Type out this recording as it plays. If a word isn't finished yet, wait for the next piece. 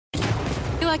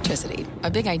Electricity,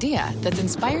 a big idea that's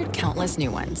inspired countless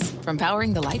new ones. From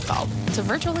powering the light bulb to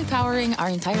virtually powering our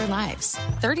entire lives.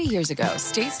 30 years ago,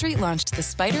 State Street launched the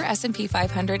Spider S&P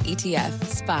 500 ETF,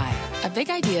 SPY. A big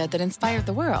idea that inspired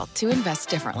the world to invest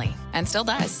differently. And still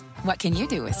does. What can you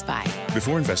do with SPY?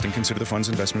 Before investing, consider the fund's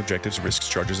investment objectives, risks,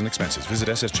 charges, and expenses. Visit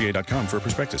ssga.com for a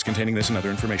prospectus containing this and other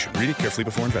information. Read it carefully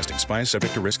before investing. SPY is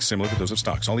subject to risks similar to those of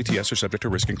stocks. All ETFs are subject to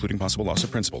risk, including possible loss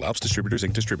of principal. Alps Distributors,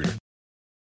 Inc. Distributor.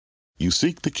 You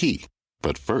seek the key,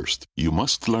 but first, you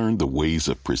must learn the ways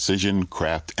of precision,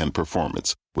 craft, and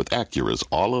performance with Acura's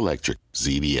all-electric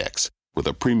ZDX. With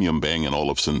a premium Bang &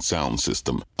 Olufsen sound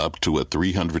system up to a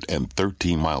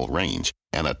 313-mile range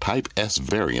and a Type S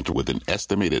variant with an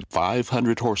estimated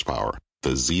 500 horsepower,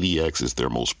 the ZDX is their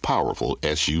most powerful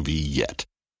SUV yet.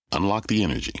 Unlock the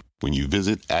energy when you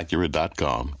visit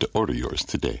Acura.com to order yours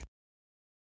today.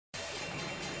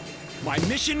 My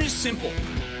mission is simple.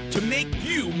 To make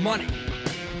you money.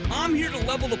 I'm here to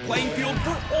level the playing field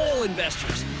for all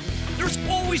investors. There's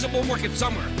always a bull market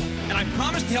somewhere, and I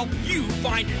promise to help you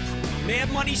find it.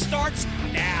 Mad Money starts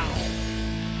now.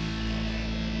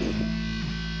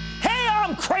 Hey,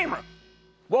 I'm Cramer.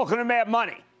 Welcome to Mad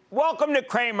Money. Welcome to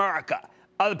Cramerica.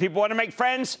 Other people want to make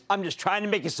friends. I'm just trying to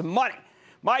make you some money.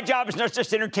 My job is not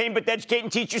just to entertain, but to educate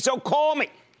and teach you, so call me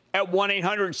at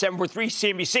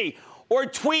 1-800-743-CNBC or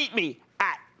tweet me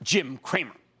at Jim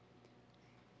Cramer.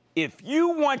 If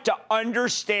you want to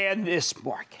understand this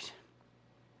market,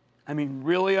 I mean,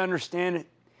 really understand it,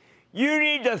 you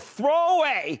need to throw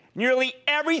away nearly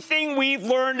everything we've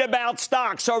learned about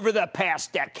stocks over the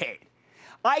past decade.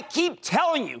 I keep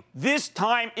telling you, this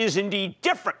time is indeed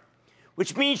different,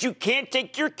 which means you can't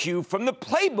take your cue from the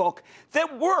playbook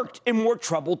that worked in more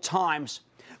troubled times.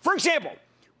 For example,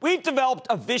 we've developed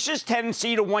a vicious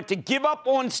tendency to want to give up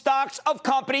on stocks of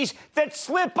companies that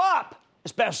slip up,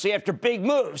 especially after big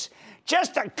moves,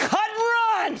 just to cut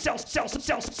and run, sell,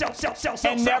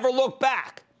 and never look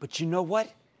back. But you know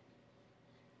what?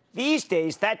 These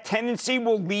days, that tendency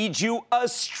will lead you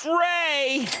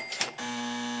astray,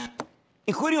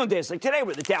 including on days like today,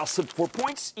 where the Dow slipped 4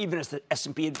 points, even as the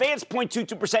S&P advanced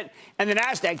 0.22%, and the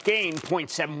Nasdaq gained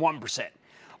 0.71%.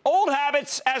 Old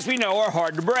habits, as we know, are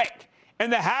hard to break,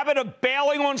 and the habit of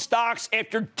bailing on stocks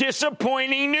after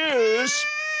disappointing news,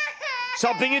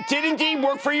 something that did indeed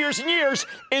work for years and years,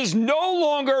 is no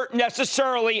longer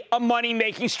necessarily a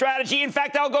money-making strategy. In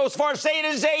fact, I'll go as far as say it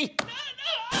is a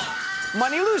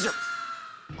money loser.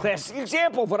 Classic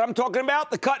example of what I'm talking about,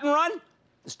 the cut and run,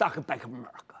 the stock of Bank of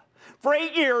America. For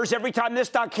 8 years, every time this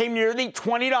stock came near the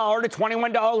 $20 to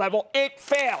 $21 level, it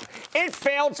failed. It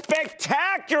failed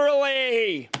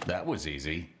spectacularly. That was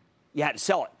easy. You had to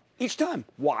sell it each time.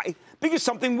 Why? Because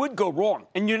something would go wrong,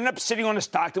 and you'd end up sitting on a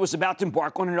stock that was about to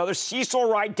embark on another seesaw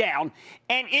ride down,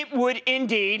 and it would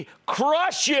indeed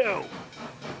crush you.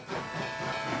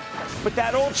 But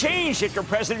that all changed after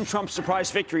President Trump's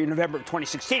surprise victory in November of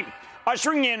 2016,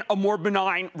 ushering in a more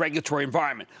benign regulatory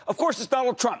environment. Of course, it's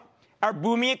Donald Trump. Our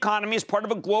booming economy is part of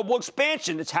a global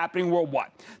expansion that's happening worldwide.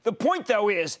 The point, though,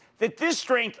 is that this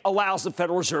strength allows the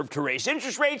Federal Reserve to raise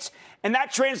interest rates, and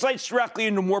that translates directly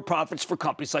into more profits for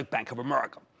companies like Bank of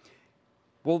America.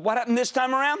 Well, what happened this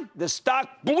time around? The stock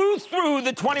blew through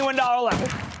the $21 level.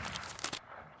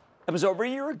 That was over a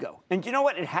year ago. And you know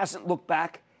what? It hasn't looked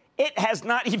back. It has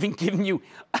not even given you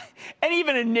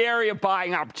even a nary of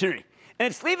buying opportunity. And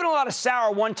it's leaving a lot of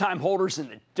sour one-time holders in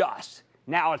the dust.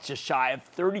 Now it's just shy of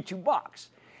 $32.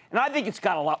 And I think it's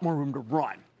got a lot more room to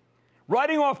run.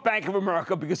 Writing off Bank of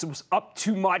America because it was up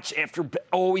too much after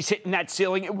always hitting that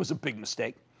ceiling, it was a big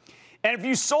mistake. And if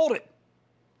you sold it,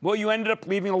 well, you ended up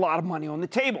leaving a lot of money on the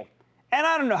table. And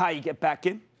I don't know how you get back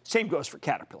in. Same goes for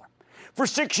Caterpillar. For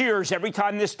 6 years, every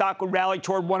time this stock would rally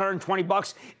toward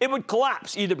 $120, it would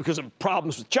collapse, either because of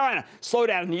problems with China,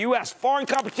 slowdown in the U.S., foreign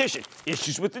competition,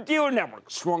 issues with the dealer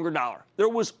network, stronger dollar. There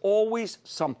was always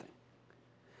something.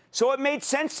 So it made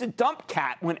sense to dump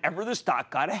CAT whenever the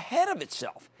stock got ahead of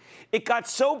itself. It got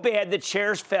so bad that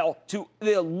shares fell to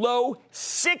the low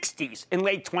 60s in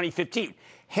late 2015,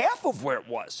 half of where it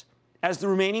was, as the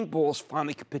remaining bulls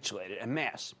finally capitulated en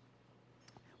masse.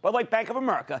 But like Bank of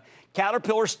America,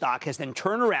 Caterpillar stock has then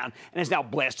turned around and has now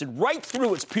blasted right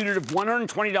through its putative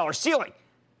 $120 ceiling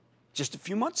just a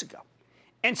few months ago.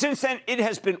 And since then, it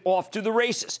has been off to the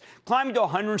races, climbing to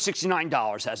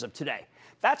 $169 as of today.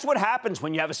 That's what happens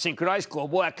when you have a synchronized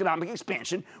global economic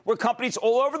expansion where companies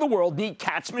all over the world need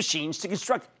CAT's machines to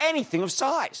construct anything of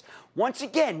size. Once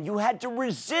again, you had to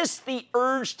resist the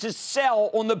urge to sell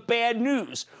on the bad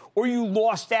news, or you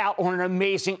lost out on an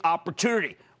amazing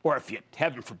opportunity. Or if you,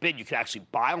 heaven forbid, you could actually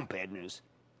buy on bad news.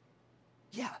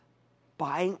 Yeah,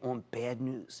 buying on bad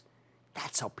news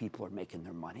That's how people are making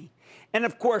their money. And,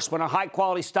 of course, when a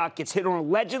high-quality stock gets hit on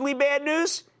allegedly bad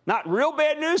news, not real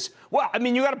bad news, well, I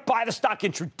mean, you got to buy the stock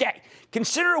intraday.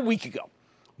 Consider a week ago,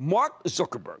 Mark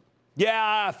Zuckerberg,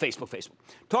 Facebook,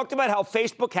 talked about how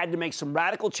Facebook had to make some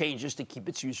radical changes to keep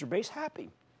its user base happy.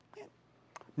 Yeah.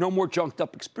 No more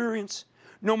junked-up experience.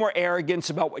 No more arrogance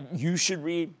about what you should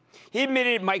read. He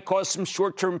admitted it might cause some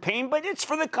short-term pain, but it's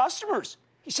for the customers.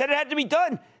 He said it had to be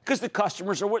done because the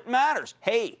customers are what matters.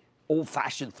 Hey,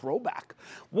 old-fashioned throwback.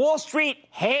 Wall Street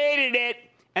hated it,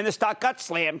 and the stock got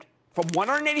slammed from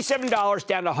 $187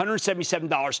 down to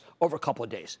 $177 over a couple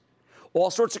of days. All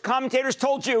sorts of commentators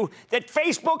told you that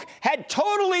Facebook had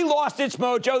totally lost its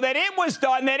mojo, that it was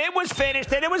done, that it was finished,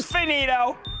 that it was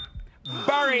finito,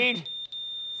 buried.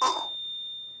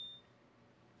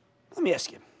 Let me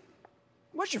ask you,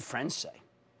 what's your friends say?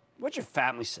 What's your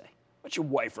family say? What's your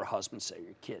wife or husband say,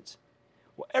 your kids?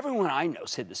 Well, everyone I know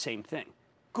said the same thing.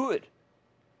 Good.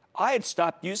 I had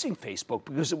stopped using Facebook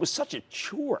because it was such a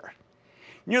chore.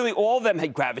 Nearly all of them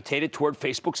had gravitated toward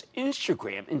Facebook's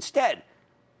Instagram instead,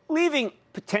 leaving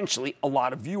potentially a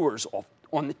lot of viewers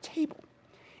on the table.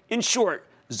 In short,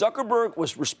 Zuckerberg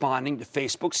was responding to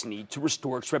Facebook's need to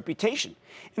restore its reputation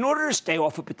in order to stay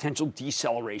off a potential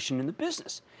deceleration in the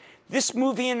business. This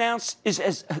move, he announced,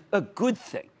 is a good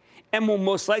thing and will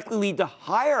most likely lead to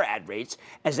higher ad rates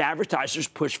as advertisers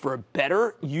push for a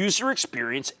better user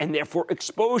experience and therefore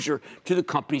exposure to the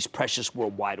company's precious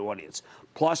worldwide audience.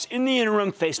 Plus, in the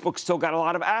interim, Facebook's still got a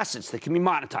lot of assets that can be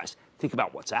monetized. Think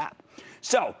about WhatsApp.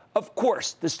 So, of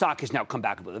course, the stock has now come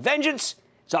back with a vengeance.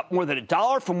 It's up more than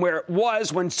 $1 from where it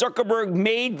was when Zuckerberg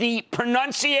made the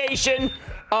pronunciation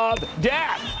of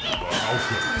death.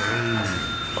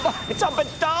 It's up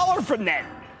 $1 from then.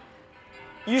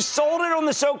 You sold it on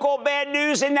the so-called bad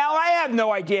news, and now I have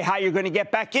no idea how you're going to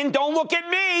get back in. Don't look at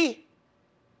me.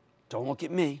 Don't look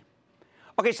at me.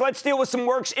 Okay, so let's deal with some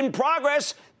works in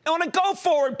progress on a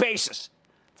go-forward basis.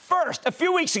 First, a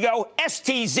few weeks ago,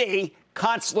 STZ,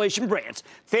 Constellation Brands,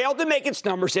 failed to make its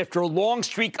numbers after a long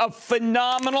streak of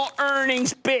phenomenal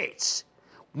earnings beats.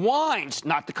 Wines,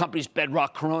 not the company's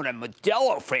Bedrock, Corona, and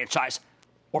Modelo franchise,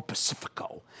 or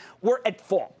Pacifico, were at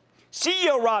fault.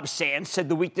 CEO Rob Sands said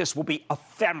the weakness will be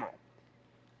ephemeral.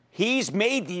 He's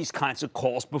made these kinds of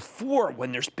calls before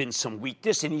when there's been some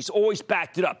weakness, and he's always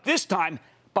backed it up, this time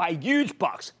by huge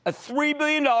bucks, a $3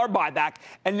 billion buyback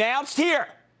announced here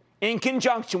in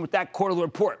conjunction with that quarterly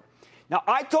report. Now,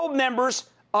 I told members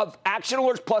of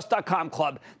ActionAlertsPlus.com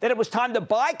Club that it was time to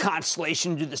buy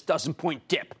Constellation to this dozen-point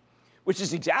dip, which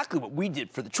is exactly what we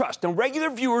did for the trust. Now, regular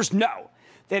viewers know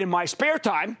that in my spare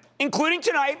time, including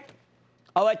tonight,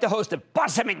 I like to host at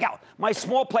Casa Miguel, my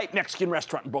small plate Mexican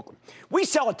restaurant in Brooklyn. We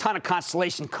sell a ton of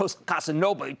Constellation Casa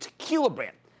Noble tequila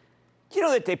brand. You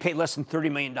know that they pay less than $30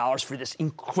 million for this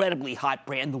incredibly hot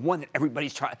brand, the one that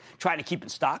everybody's trying to keep in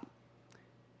stock?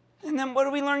 And then what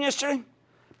did we learn yesterday?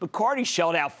 Bacardi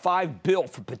shelled out $5 billion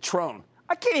for Patron.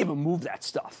 I can't even move that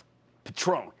stuff.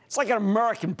 Patron. It's like an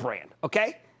American brand,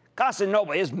 okay? Casa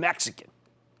Noble is Mexican.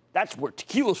 That's where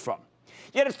tequila's from.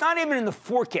 Yet it's not even in the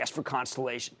forecast for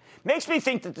Constellation. Makes me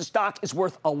think that the stock is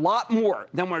worth a lot more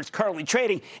than where it's currently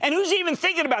trading. And who's even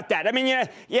thinking about that? I mean, you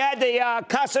had the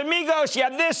Casamigos, you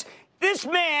have this. This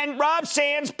man, Rob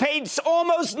Sands, paid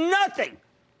almost nothing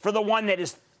for the one that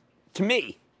is, to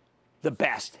me, the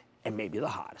best and maybe the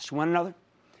hottest. You want another?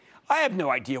 I have no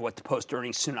idea what the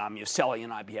post-earnings tsunami of selling in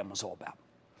IBM was all about.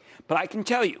 But I can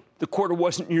tell you, the quarter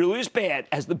wasn't nearly as bad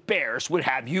as the bears would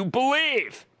have you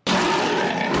believe.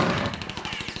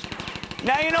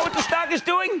 Now you know what the stock is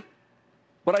doing?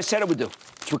 What I said it would do.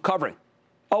 It's recovering.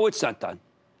 Oh, it's not done.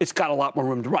 It's got a lot more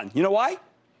room to run. You know why?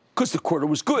 Because the quarter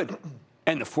was good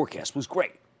and the forecast was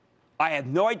great. I have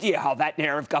no idea how that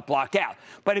narrative got blocked out.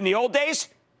 But in the old days,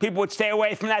 people would stay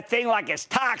away from that thing like it's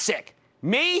toxic.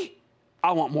 Me?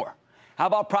 I want more. How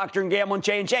about Procter & Gamble and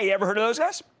J&J? You ever heard of those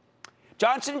guys?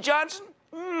 Johnson & Johnson?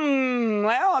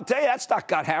 Well, I'll tell you, that stock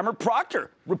got hammered.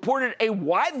 Procter reported a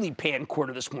widely panned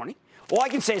quarter this morning. All I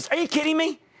can say is, are you kidding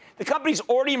me? The company's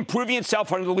already improving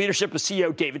itself under the leadership of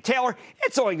CEO David Taylor.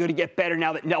 It's only going to get better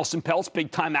now that Nelson Peltz,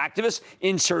 big-time activist,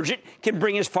 insurgent, can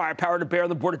bring his firepower to bear on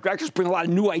the board of directors, bring a lot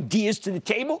of new ideas to the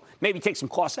table, maybe take some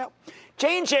costs out.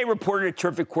 J&J reported a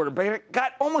terrific quarter, but it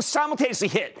got almost simultaneously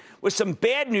hit with some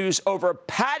bad news over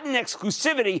patent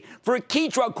exclusivity for a key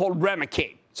drug called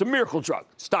Remicade. It's a miracle drug.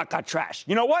 Stock got trashed.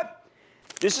 You know what?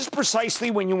 This is precisely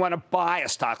when you want to buy a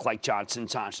stock like Johnson &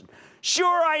 Johnson.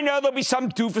 Sure, I know there'll be some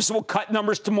doofus who will cut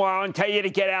numbers tomorrow and tell you to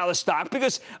get out of the stock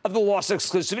because of the loss of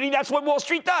exclusivity. That's what Wall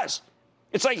Street does.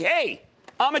 It's like, hey,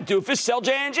 I'm a doofus, sell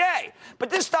J&J.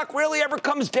 But this stock rarely ever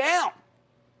comes down.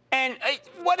 And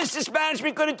what is this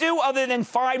management going to do other than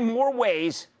find more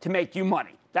ways to make you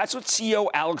money? That's what CEO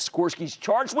Alex Gorsky's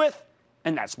charged with,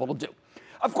 and that's what he'll do.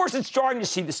 Of course, it's jarring to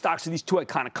see the stocks of these two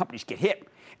iconic companies get hit.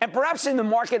 And perhaps in the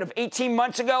market of 18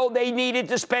 months ago, they needed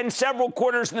to spend several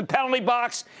quarters in the penalty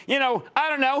box,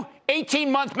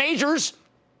 18-month majors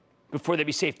before they'd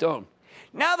be safe to own.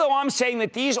 Now, though, I'm saying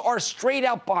that these are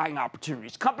straight-out buying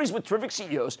opportunities. Companies with terrific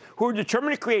CEOs who are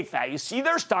determined to create value see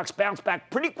their stocks bounce back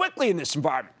pretty quickly in this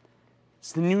environment.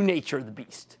 It's the new nature of the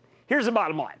beast. Here's the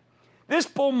bottom line. This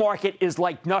bull market is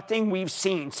like nothing we've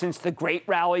seen since the great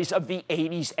rallies of the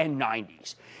 80s and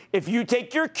 90s. If you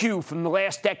take your cue from the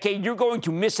last decade, you're going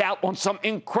to miss out on some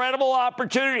incredible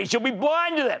opportunities. You'll be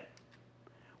blind to them.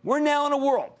 We're now in a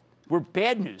world where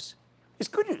bad news is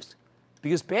good news,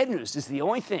 because bad news is the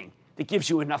only thing that gives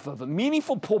you enough of a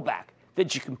meaningful pullback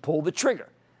that you can pull the trigger,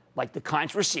 like the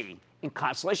kinds we're seeing in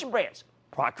Constellation Brands,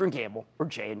 Procter & Gamble, or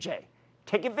J&J.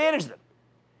 Take advantage of them.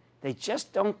 They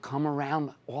just don't come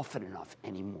around often enough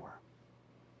anymore.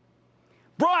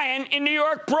 Brian in New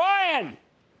York. Brian!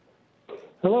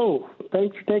 Hello.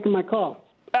 Thanks for taking my call.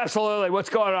 Absolutely. What's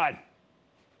going on?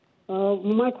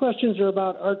 My questions are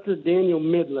about Arthur Daniel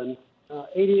Midland.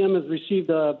 ADM has received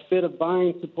a bit of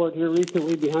buying support here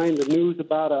recently behind the news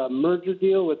about a merger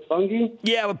deal with Bunge.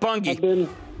 Yeah, with Bunge.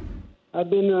 I've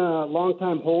been a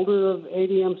longtime holder of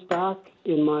ADM stock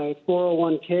in my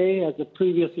 401k as a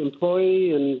previous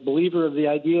employee and believer of the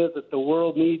idea that the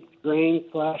world needs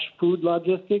grain/food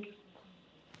logistics.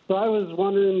 So I was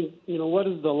wondering, what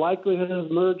is the likelihood of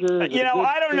merger?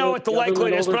 I don't know what the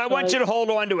likelihood is, but I want you to hold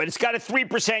on to it. It's got a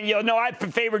 3% yield. No, I've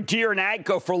favored Deere and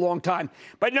AGCO for a long time,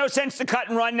 but no sense to cut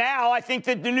and run now. I think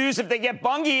that the news, if they get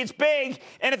Bunge, it's big,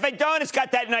 and if they don't, it's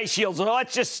got that nice yield. So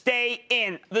let's just stay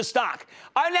in the stock.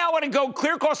 I now want to go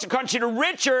clear across the country to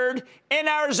Richard in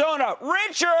Arizona.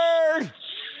 Richard!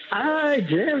 Hi,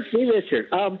 Jim. Hey, Richard.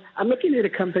 I'm looking at a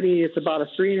company. It's about a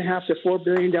 $3.5 to $4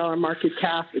 billion market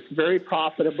cap. It's very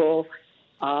profitable.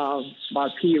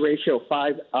 About P/E ratio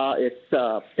 5. It's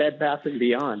Bed Bath &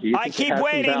 Beyond. Do you think I keep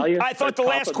waiting. I thought the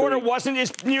last quarter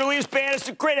wasn't nearly as bad as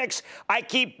the critics. I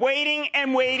keep waiting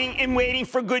and waiting and waiting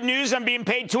for good news. I'm being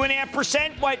paid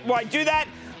 2.5%. Why do that?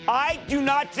 I do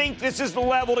not think this is the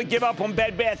level to give up on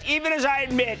Bed Bath, even as I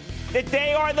admit that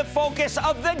they are the focus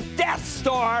of the Death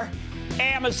Star,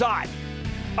 Amazon.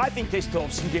 I think they still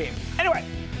have some game. Anyway,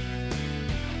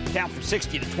 down from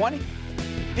 60 to 20.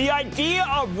 The idea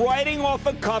of writing off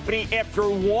a company after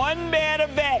one bad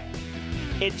event,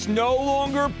 it's no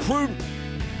longer prudent.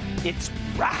 It's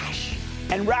rash.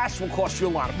 And rash will cost you a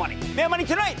lot of money. Mad Money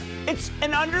tonight. It's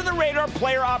an under-the-radar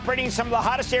player operating in some of the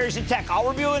hottest areas of tech. I'll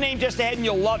reveal the name just ahead and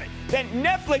you'll love it. Then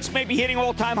Netflix may be hitting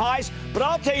all-time highs, but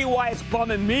I'll tell you why it's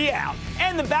bumming me out.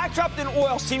 And the backdrop in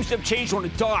oil seems to have changed on a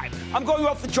dime. I'm going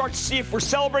off the charts to see if we're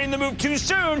celebrating the move too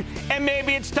soon, and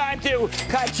maybe it's time to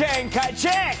ka-ching,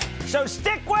 ka-ching. So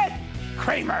stick with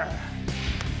Cramer.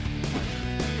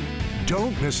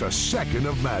 Don't miss a second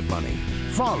of Mad Money.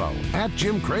 Follow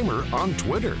 @Jim Cramer on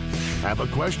Twitter. Have a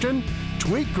question?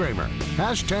 Tweet Cramer.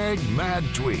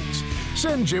 #MadTweets.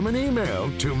 Send Jim an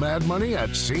email to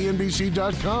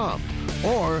madmoney@cnbc.com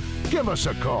or give us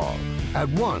a call at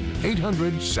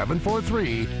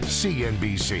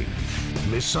 1-800-743-CNBC.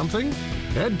 Miss something?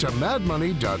 Head to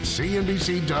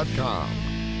madmoney.cnbc.com.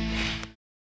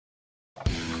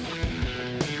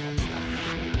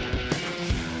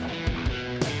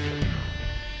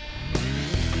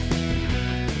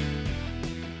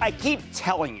 I keep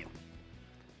telling you,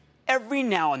 every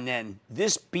now and then,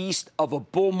 this beast of a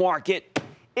bull market,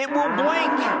 it will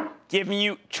blink, giving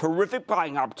you terrific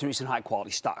buying opportunities in high-quality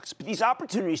stocks. But these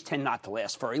opportunities tend not to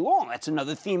last very long. That's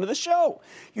another theme of the show.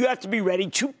 You have to be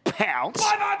ready to pounce.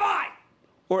 Buy!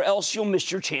 Or else you'll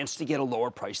miss your chance to get a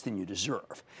lower price than you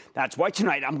deserve. That's why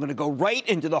tonight I'm going to go right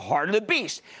into the heart of the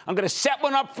beast. I'm going to set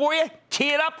one up for you,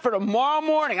 tee it up for tomorrow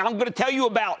morning. I'm going to tell you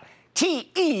about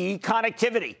TE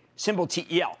Connectivity, symbol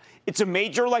TEL. It's a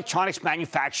major electronics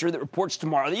manufacturer that reports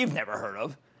tomorrow that you've never heard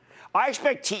of. I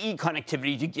expect TE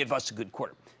Connectivity to give us a good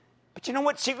quarter. But you know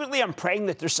what? Secretly, I'm praying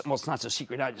that there's some, well, it's not so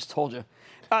secret, I just told you,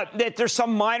 that there's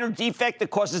some minor defect that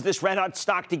causes this red-hot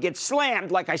stock to get slammed,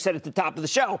 like I said at the top of the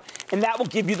show, and that will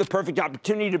give you the perfect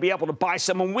opportunity to be able to buy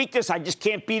some on weakness. I just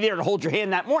can't be there to hold your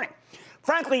hand that morning.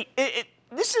 Frankly,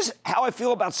 this is how I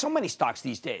feel about so many stocks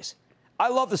these days. I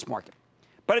love this market,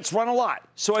 but it's run a lot,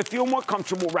 so I feel more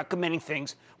comfortable recommending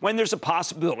things when there's a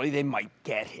possibility they might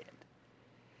get hit.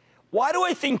 Why do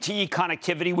I think TE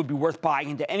Connectivity would be worth buying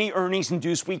into any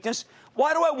earnings-induced weakness?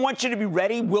 Why do I want you to be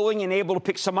ready, willing, and able to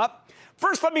pick some up?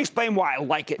 First, let me explain why I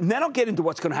like it, and then I'll get into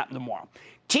what's going to happen tomorrow.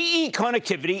 TE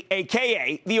Connectivity,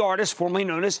 a.k.a. the artist formerly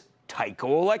known as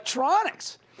Tyco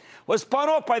Electronics. Was spun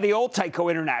off by the old Tyco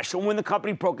International when the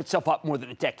company broke itself up more than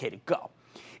a decade ago.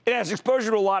 It has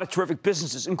exposure to a lot of terrific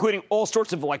businesses, including all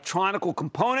sorts of electronical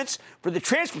components for the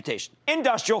transportation,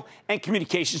 industrial, and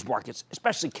communications markets,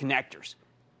 especially connectors.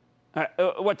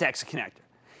 What the heck's a connector?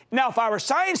 Now, if I were a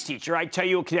science teacher, I'd tell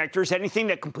you a connector is anything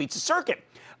that completes a circuit,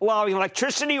 allowing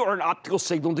electricity or an optical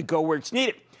signal to go where it's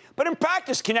needed. But in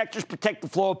practice, connectors protect the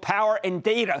flow of power and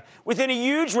data within a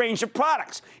huge range of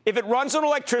products. If it runs on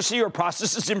electricity or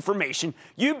processes information,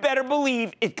 you better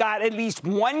believe it got at least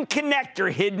one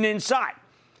connector hidden inside.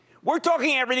 We're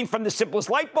talking everything from the simplest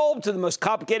light bulb to the most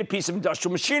complicated piece of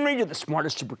industrial machinery to the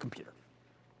smartest supercomputer.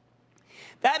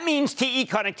 That means TE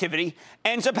connectivity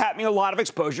ends up having a lot of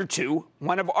exposure to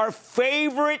one of our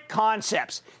favorite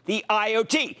concepts, the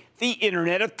IoT, the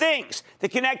Internet of Things, the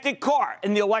connected car,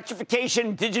 and the electrification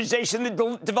and digitization of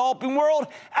the developing world,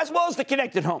 as well as the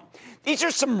connected home. These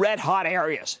are some red-hot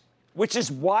areas, which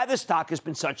is why the stock has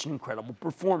been such an incredible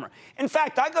performer. In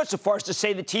fact, I go so far as to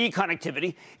say that TE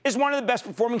connectivity is one of the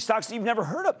best-performing stocks that you've never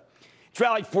heard of. It's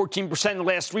rallied 14% in the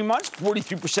last 3 months,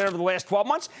 43% over the last 12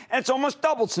 months, and it's almost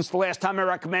doubled since the last time I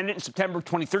recommended it in September of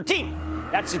 2013.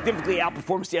 That significantly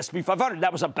outperforms the S&P 500.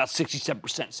 That was up about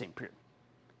 67% same period.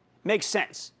 Makes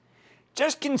sense.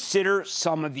 Just consider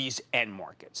some of these end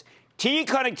markets. TE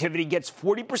Connectivity gets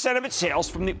 40% of its sales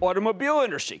from the automobile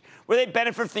industry, where they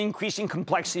benefit from the increasing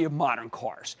complexity of modern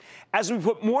cars. As we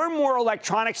put more and more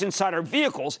electronics inside our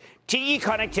vehicles, TE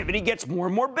Connectivity gets more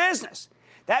and more business.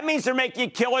 That means they're making a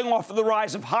killing off of the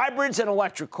rise of hybrids and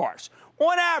electric cars.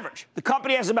 On average, the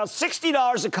company has about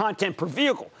 $60 of content per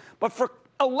vehicle. But for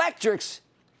electrics,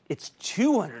 it's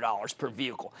 $200 per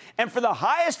vehicle. And for the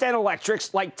highest-end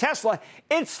electrics, like Tesla,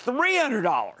 it's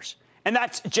 $300. And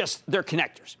that's just their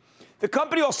connectors. The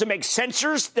company also makes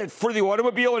sensors that for the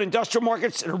automobile and industrial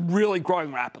markets that are really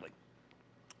growing rapidly.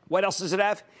 What else does it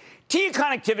have? TE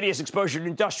Connectivity has exposure to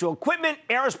industrial equipment,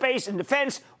 aerospace and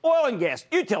defense, oil and gas,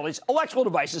 utilities, electrical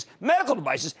devices, medical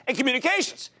devices, and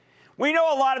communications. We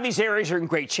know a lot of these areas are in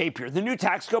great shape here. The new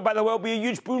tax code, by the way, will be a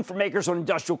huge boon for makers on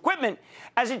industrial equipment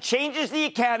as it changes the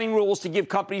accounting rules to give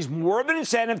companies more of an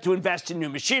incentive to invest in new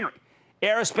machinery.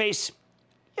 Aerospace,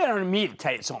 you don't need me to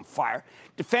tell you it's on fire.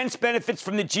 Defense benefits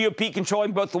from the GOP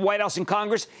controlling both the White House and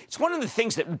Congress. It's one of the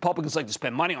things that Republicans like to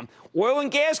spend money on. Oil and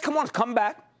gas, come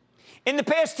back. In the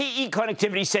past, TE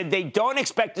Connectivity said they don't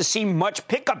expect to see much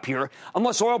pickup here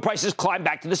unless oil prices climb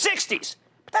back to the 60s.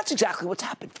 But that's exactly what's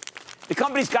happened. The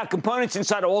company's got components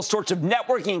inside all sorts of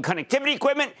networking and connectivity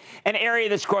equipment, an area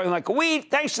that's growing like a weed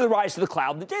thanks to the rise of the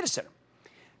cloud and the data center.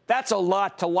 That's a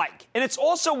lot to like. And it's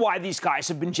also why these guys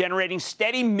have been generating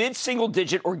steady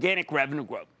mid-single-digit organic revenue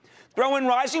growth. Throw in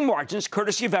rising margins,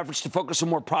 courtesy of efforts to focus on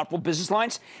more profitable business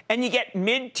lines, and you get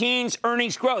mid-teens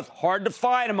earnings growth. Hard to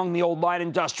find among the old line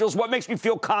industrials. What makes me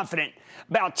feel confident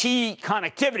about TE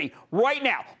Connectivity right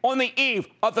now on the eve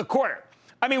of the quarter?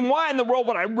 I mean, why in the world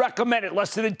would I recommend it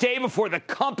less than a day before the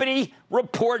company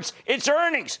reports its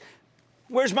earnings?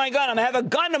 Where's my gun? I have a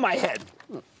gun to my head.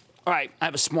 All right, I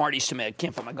have a Smarties to me. I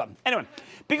can't find my gun. Anyway,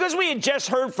 because we had just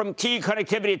heard from TE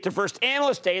Connectivity at the first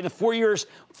Analyst Day in the 4 years,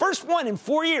 first one in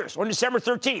 4 years, on December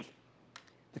 13th,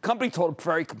 the company told a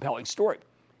very compelling story.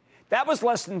 That was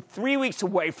less than 3 weeks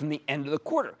away from the end of the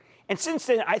quarter. And since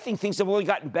then, I think things have only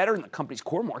gotten better in the company's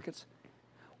core markets.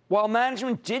 While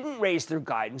management didn't raise their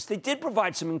guidance, they did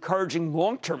provide some encouraging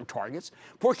long-term targets,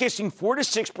 forecasting 4 to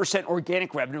 6%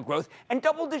 organic revenue growth and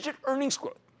double-digit earnings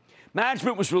growth.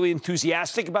 Management was really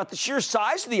enthusiastic about the sheer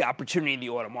size of the opportunity in the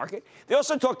auto market. They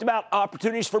also talked about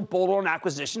opportunities for bolt-on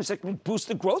acquisitions that can boost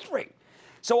the growth rate.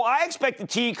 So I expect the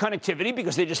TE Connectivity,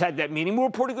 because they just had that meeting, will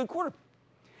report a good quarter.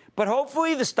 But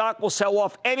hopefully the stock will sell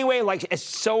off anyway, like as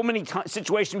so many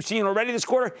situations we've seen already this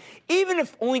quarter, even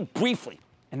if only briefly.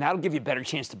 And that'll give you a better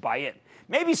chance to buy in.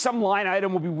 Maybe some line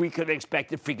item will be weaker than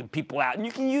expected, freaking people out, and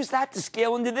you can use that to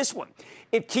scale into this one.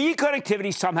 If TE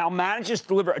Connectivity somehow manages to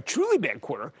deliver a truly bad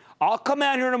quarter, I'll come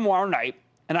out here tomorrow night,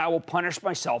 and I will punish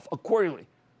myself accordingly.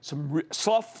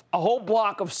 A whole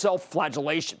block of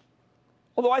self-flagellation.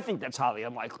 Although I think that's highly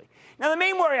unlikely. Now, the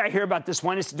main worry I hear about this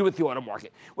one is to do with the auto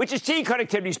market, which is TE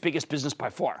Connectivity's biggest business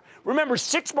by far. Remember,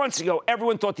 6 months ago,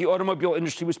 everyone thought the automobile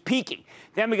industry was peaking.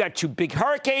 Then we got 2 big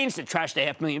hurricanes that trashed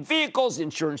 500,000 vehicles.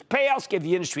 Insurance payouts gave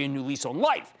the industry a new lease on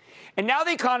life. And now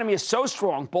the economy is so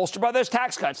strong, bolstered by those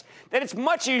tax cuts, that it's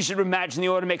much easier to imagine the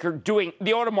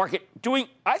auto market doing,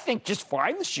 I think, just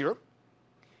fine this year.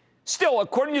 Still,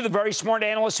 according to the very smart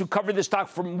analysts who covered the stock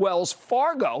from Wells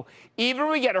Fargo, even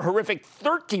if we get a horrific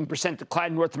 13% decline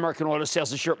in North American auto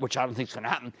sales this year, which I don't think is going to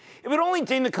happen, it would only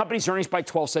ding the company's earnings by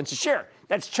 12 cents a share.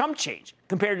 That's chump change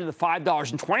compared to the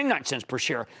 $5.29 per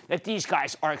share that these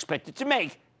guys are expected to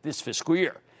make this fiscal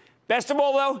year. Best of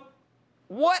all, though,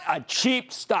 what a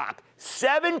cheap stock.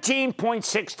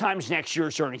 17.6 times next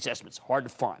year's earnings estimates. Hard to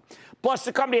find. Plus,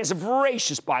 the company has a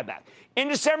voracious buyback. In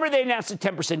December, they announced a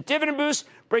 10% dividend boost,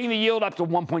 bringing the yield up to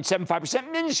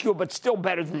 1.75%, minuscule, but still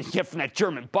better than the gift from that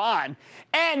German bond.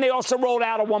 And they also rolled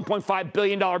out a $1.5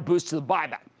 billion boost to the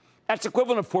buyback. That's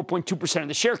equivalent of 4.2% of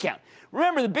the share count.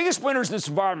 Remember, the biggest winners in this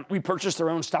environment repurchase their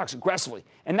own stocks aggressively,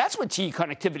 and that's what TE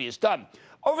Connectivity has done.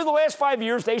 Over the last 5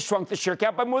 years, they shrunk the share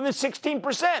count by more than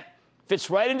 16%. Fits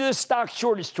right into the stock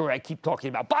shortage story I keep talking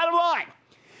about. Bottom line,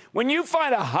 when you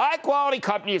find a high-quality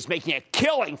company that's making a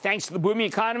killing thanks to the booming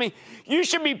economy, you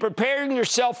should be preparing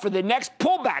yourself for the next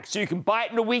pullback so you can buy it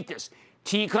into weakness.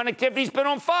 TE Connectivity's been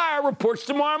on fire, reports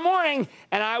tomorrow morning,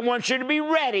 and I want you to be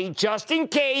ready just in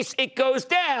case it goes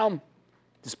down,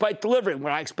 despite delivering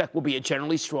what I expect will be a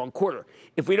generally strong quarter.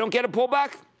 If we don't get a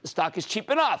pullback, the stock is cheap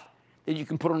enough that you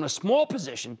can put on a small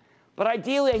position, but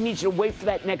ideally I need you to wait for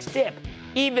that next dip,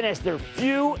 even as they're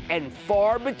few and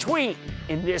far between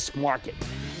in this market.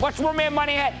 Much more Mad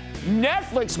Money ahead.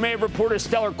 Netflix may have reported a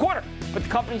stellar quarter, but the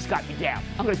company's got me down.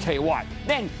 I'm going to tell you why.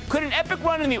 Then, could an epic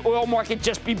run in the oil market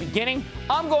just be beginning?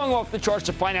 I'm going off the charts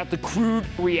to find out the crude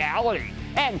reality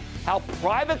and how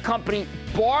private company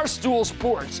Barstool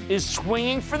Sports is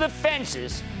swinging for the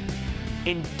fences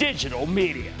in digital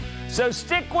media. So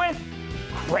stick with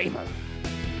Cramer.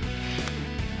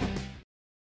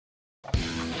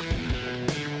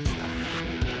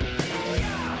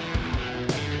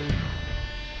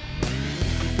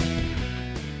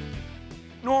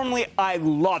 Normally, I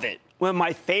love it when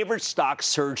my favorite stocks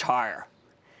surge higher.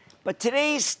 But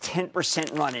today's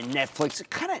 10% run in Netflix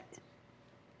kind of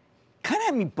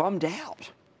had me bummed out.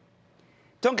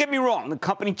 Don't get me wrong, the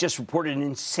company just reported an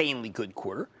insanely good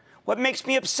quarter. What makes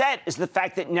me upset is the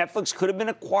fact that Netflix could have been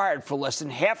acquired for less than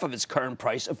half of its current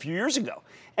price a few years ago,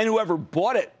 and whoever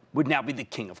bought it would now be the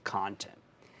king of content.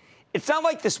 It's not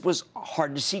like this was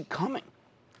hard to see coming.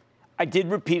 I did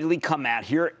repeatedly come out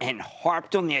here and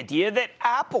harped on the idea that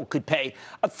Apple could pay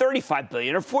a $35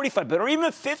 billion or $45 billion or even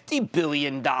a $50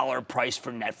 billion price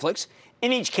for Netflix,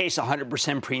 in each case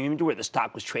 100% premium to where the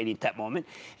stock was trading at that moment,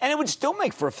 and it would still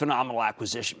make for a phenomenal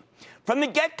acquisition. From the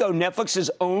get-go,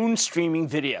 Netflix's own streaming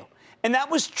video. And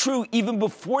that was true even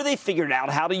before they figured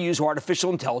out how to use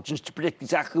artificial intelligence to predict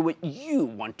exactly what you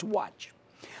want to watch.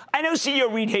 I know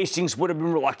CEO Reed Hastings would have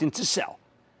been reluctant to sell,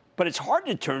 but it's hard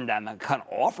to turn down that kind of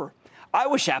offer. I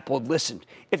wish Apple had listened.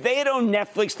 If they had owned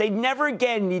Netflix, they'd never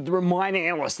again need to remind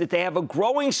analysts that they have a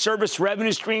growing service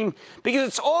revenue stream because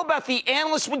it's all about the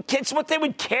analysts, it's what they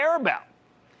would care about.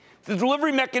 The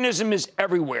delivery mechanism is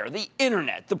everywhere. The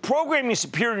internet, the programming is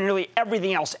superior to nearly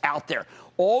everything else out there.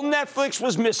 All Netflix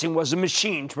was missing was a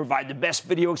machine to provide the best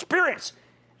video experience.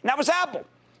 And that was Apple.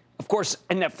 Of course,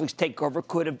 a Netflix takeover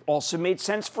could have also made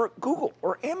sense for Google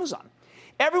or Amazon.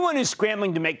 Everyone who's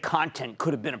scrambling to make content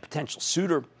could have been a potential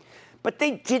suitor. But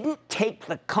they didn't take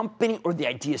the company or the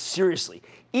idea seriously,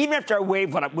 even after I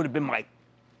waived what would have been my,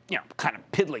 kind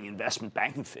of piddling investment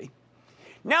banking fee.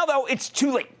 Now, though, it's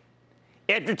too late.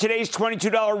 After today's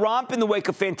 $22 romp in the wake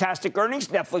of fantastic earnings,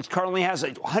 Netflix currently has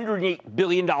a $108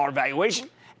 billion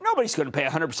valuation. Nobody's going to pay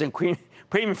 100%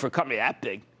 premium for a company that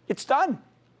big. It's done.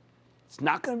 It's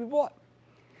not going to be bought.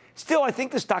 Still, I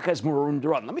think the stock has more room to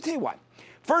run. Let me tell you why.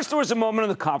 First, there was a moment on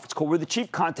the conference call where the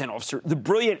chief content officer, the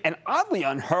brilliant and oddly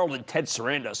unheralded Ted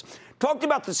Sarandos, talked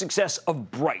about the success of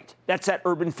Bright. That's that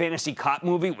urban fantasy cop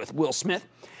movie with Will Smith.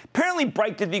 Apparently,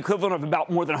 Bright did the equivalent of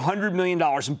about more than $100 million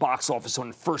in box office on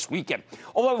the first weekend.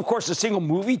 Although, of course, a single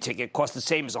movie ticket cost the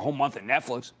same as a whole month at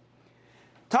Netflix.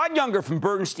 Todd Younger from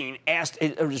Bernstein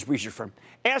his research firm,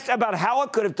 asked about how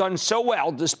it could have done so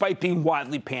well despite being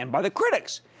widely panned by the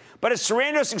critics. But as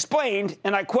Sarandos explained,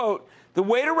 and I quote, "The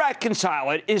way to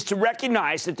reconcile it is to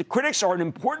recognize that the critics are an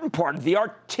important part of the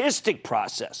artistic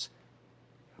process,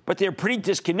 but they're pretty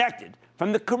disconnected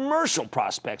from the commercial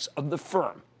prospects of the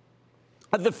film.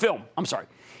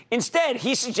 Instead,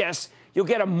 he suggests you'll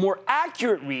get a more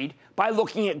accurate read by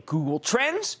looking at Google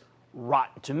Trends,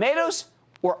 Rotten Tomatoes,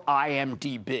 or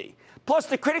IMDb. Plus,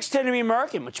 the critics tend to be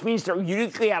American, which means they're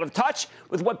uniquely out of touch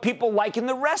with what people like in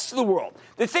the rest of the world.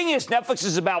 The thing is, Netflix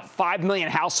is about 5 million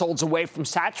households away from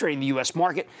saturating the U.S.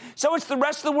 market, so it's the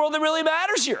rest of the world that really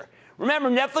matters here.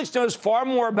 Remember, Netflix knows far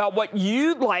more about what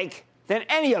you'd like than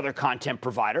any other content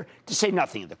provider, to say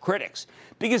nothing of the critics,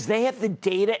 because they have the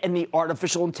data and the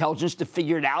artificial intelligence to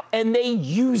figure it out, and they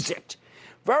use it.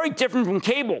 Very different from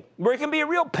cable, where it can be a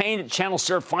real pain to channel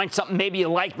surf, find something maybe you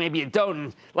like, maybe you don't,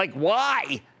 and like,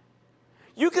 why?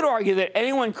 You could argue that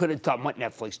anyone could have done what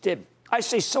Netflix did. I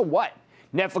say, so what?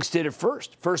 Netflix did it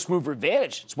first. First mover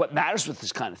advantage. It's what matters with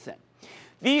this kind of thing.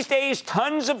 These days,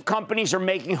 tons of companies are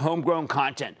making homegrown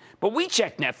content, but we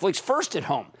check Netflix first at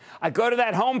home. I go to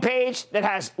that home page that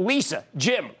has Lisa,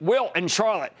 Jim, Will, and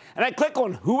Charlotte, and I click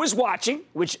on who is watching,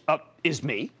 which is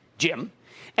me, Jim,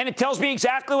 and it tells me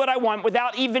exactly what I want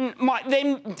without even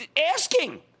them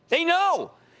asking. They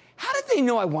know. How did they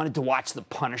know I wanted to watch The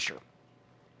Punisher?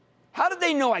 How did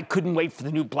they know I couldn't wait for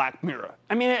the new Black Mirror?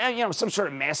 I mean, some sort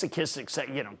of masochistic,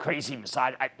 crazy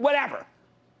massage, whatever.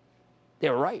 They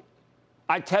were right.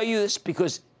 I tell you this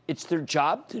because it's their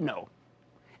job to know.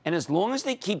 And as long as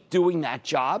they keep doing that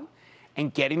job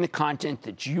and getting the content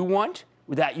that you want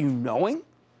without you knowing,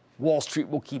 Wall Street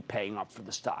will keep paying up for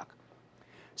the stock.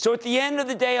 So at the end of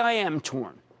the day, I am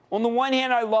torn. On the one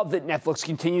hand, I love that Netflix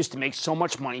continues to make so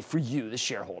much money for you, the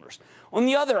shareholders. On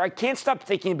the other, I can't stop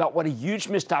thinking about what a huge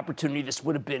missed opportunity this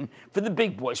would have been for the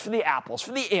big boys, for the Apples,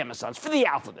 for the Amazons, for the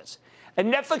Alphabets. A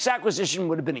Netflix acquisition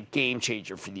would have been a game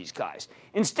changer for these guys.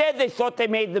 Instead, they thought they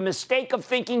made the mistake of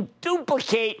thinking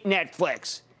duplicate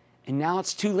Netflix. And now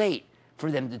it's too late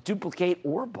for them to duplicate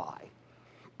or buy.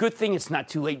 Good thing it's not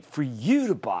too late for you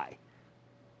to buy.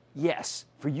 Yes,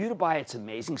 for you to buy its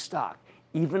amazing stock,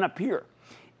 even up here.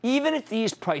 Even at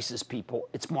these prices, people,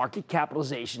 its market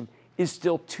capitalization is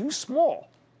still too small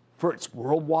for its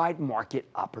worldwide market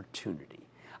opportunity.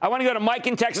 I want to go to Mike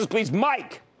in Texas, please.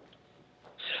 Mike.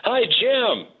 Hi,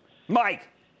 Jim. Mike.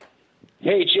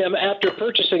 Hey, Jim. After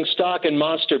purchasing stock in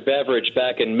Monster Beverage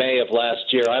back in May of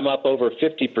last year, I'm up over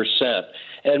 50%.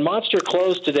 And Monster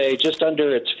closed today just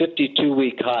under its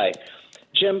 52-week high.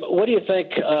 Jim, what do you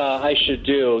think I should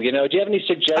do? Do you have any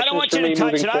suggestions? I don't want you to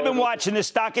touch it. I've been watching this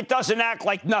stock. It doesn't act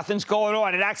like nothing's going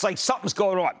on. It acts like something's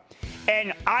going on.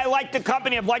 And I like the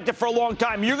company. I've liked it for a long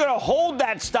time. You're going to hold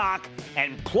that stock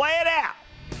and play it out.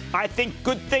 I think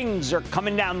good things are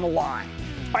coming down the line.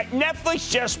 All right,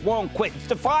 Netflix just won't quit. It's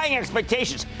defying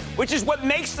expectations, which is what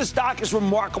makes the stock as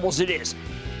remarkable as it is.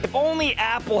 If only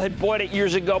Apple had bought it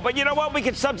years ago. But you know what? We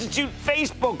could substitute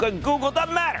Facebook and Google.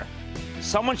 Doesn't matter.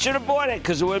 Someone should have bought it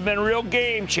because it would have been a real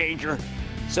game changer.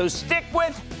 So stick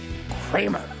with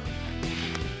Cramer.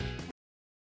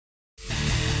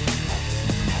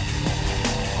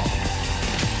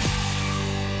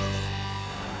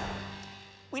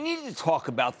 We needed to talk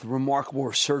about the remarkable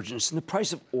resurgence in the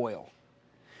price of oil.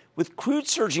 With crude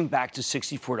surging back to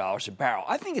 $64 a barrel,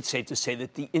 I think it's safe to say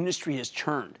that the industry has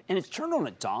turned, and it's turned on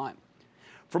a dime.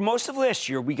 For most of last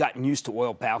year, we gotten used to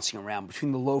oil bouncing around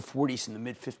between the low 40s and the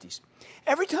mid-50s.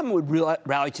 Every time it would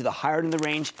rally to the higher end of the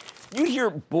range, you'd hear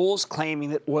bulls claiming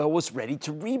that oil was ready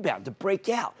to rebound, to break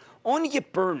out, only to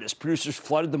get burned as producers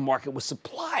flooded the market with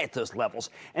supply at those levels,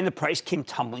 and the price came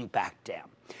tumbling back down.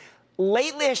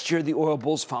 Late last year, the oil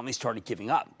bulls finally started giving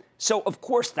up. So, of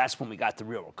course, that's when we got the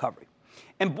real recovery.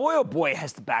 And boy, oh boy,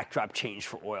 has the backdrop changed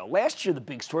for oil. Last year, the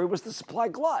big story was the supply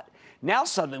glut. Now,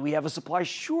 suddenly, we have a supply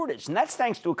shortage, and that's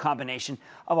thanks to a combination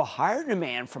of a higher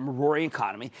demand from a roaring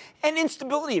economy and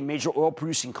instability in major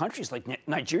oil-producing countries like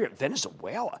Nigeria and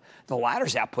Venezuela. The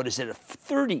latter's output is at a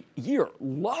 30-year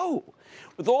low.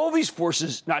 With all these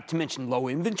forces, not to mention low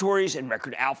inventories and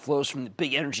record outflows from the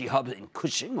big energy hub in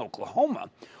Cushing, Oklahoma,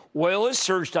 oil has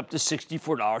surged up to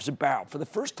 $64 a barrel for the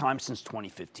first time since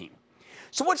 2015.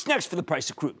 So what's next for the price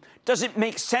of crude? Does it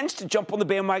make sense to jump on the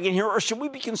bandwagon here, or should we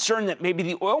be concerned that maybe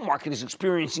the oil market is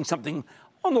experiencing something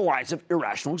on the lines of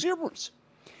irrational exuberance?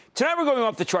 Tonight, we're going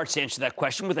off the charts to answer that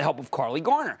question with the help of Carly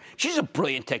Garner. She's a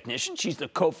brilliant technician. She's the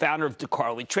co-founder of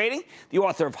DeCarly Trading, the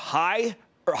author of Higher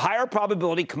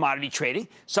Probability Commodity Trading,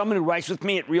 someone who writes with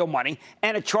me at Real Money,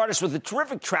 and a chartist with a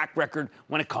terrific track record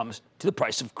when it comes to the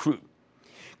price of crude.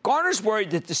 Garner's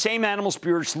worried that the same animal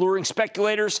spirits luring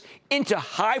speculators into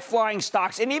high-flying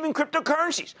stocks and even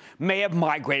cryptocurrencies may have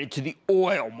migrated to the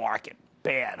oil market.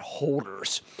 Bad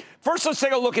holders. First, let's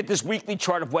take a look at this weekly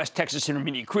chart of West Texas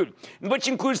Intermediate crude, which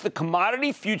includes the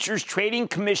Commodity Futures Trading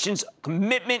Commission's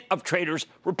Commitment of Traders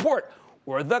report,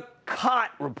 or the COT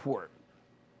report.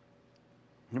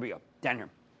 Here we go, down here.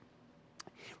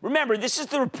 Remember, this is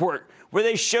the report where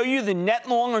they show you the net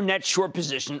long or net short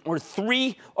position or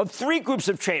three groups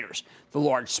of traders. The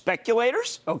large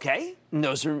speculators, okay, and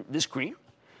those are this green,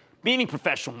 meaning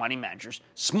professional money managers.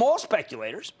 Small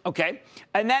speculators, okay,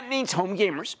 and that means home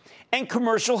gamers. And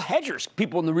commercial hedgers,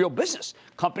 people in the real business,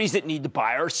 companies that need to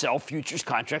buy or sell futures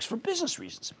contracts for business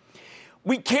reasons.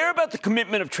 We care about the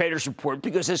commitment of traders report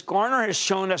because, as Garner has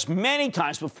shown us many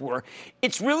times before,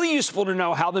 it's really useful to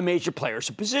know how the major players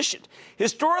are positioned.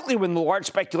 Historically, when the large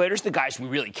speculators, the guys we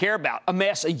really care about,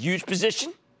 amass a huge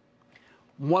position,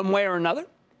 one way or another,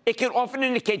 it can often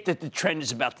indicate that the trend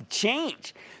is about to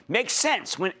change. Makes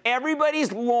sense. When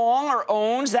everybody's long or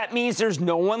owns, that means there's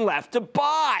no one left to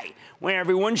buy. When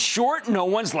everyone's short, no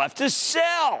one's left to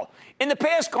sell. In the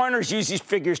past, Garner's used these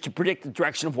figures to predict the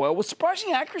direction of oil with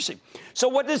surprising accuracy. So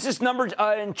what does this number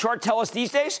and chart tell us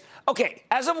these days? Okay,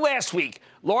 as of last week,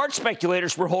 large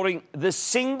speculators were holding the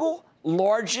single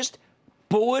largest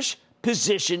bullish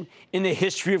position in the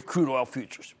history of crude oil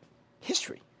futures.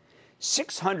 History.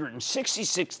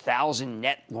 666,000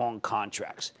 net long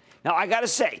contracts. Now, I got to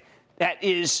say, that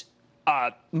is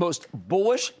most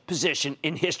bullish position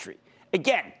in history.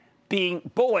 Again,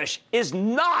 being bullish is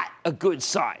not a good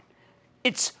sign.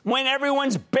 It's when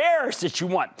everyone's bearish that you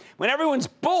want. When everyone's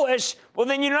bullish, well,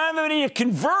 then you don't have anybody to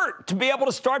convert to be able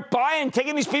to start buying and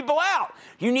taking these people out.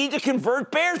 You need to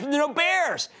convert bears, but there are no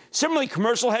bears. Similarly,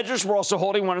 commercial hedgers were also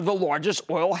holding one of the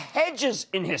largest oil hedges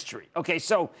in history. Okay,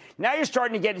 so now you're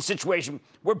starting to get in a situation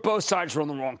where both sides are on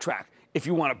the wrong track if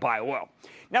you want to buy oil.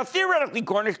 Now, theoretically,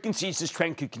 Garner concedes this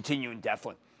trend could continue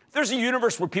indefinitely. There's a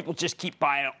universe where people just keep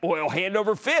buying oil hand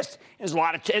over fist, and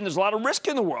there's a lot of risk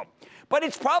in the world. But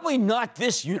it's probably not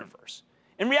this universe.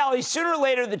 In reality, sooner or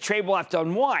later, the trade will have to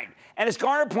unwind. And as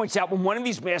Garner points out, when one of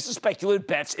these massive speculative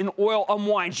bets in oil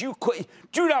unwinds, you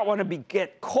do not want to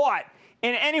get caught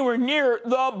in anywhere near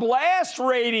the blast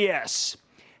radius.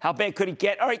 How bad could it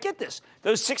get? All right, get this.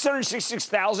 Those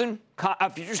 666,000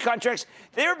 futures contracts,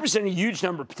 they represent a huge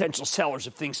number of potential sellers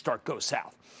if things go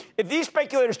south. If these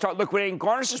speculators start liquidating,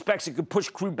 Garner suspects it could push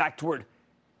crude back toward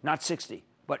not 60,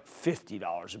 but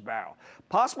 $50 a barrel,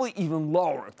 possibly even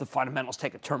lower if the fundamentals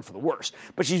take a turn for the worse.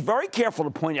 But she's very careful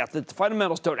to point out that the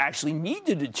fundamentals don't actually need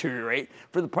to deteriorate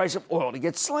for the price of oil to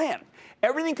get slammed.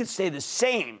 Everything could stay the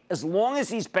same as long as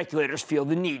these speculators feel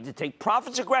the need to take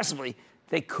profits aggressively.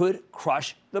 They could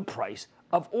crush the price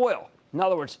of oil. In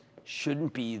other words,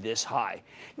 shouldn't be this high.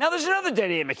 Now, there's another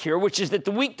dynamic here, which is that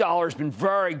the weak dollar has been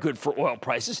very good for oil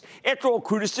prices. After all,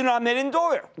 crude is denominated in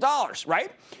dollars,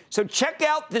 right? So check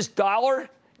out this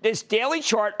daily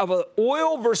chart of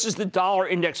oil versus the dollar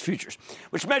index futures,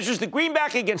 which measures the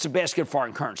greenback against a basket of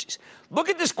foreign currencies. Look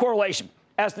at this correlation.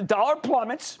 As the dollar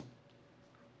plummets,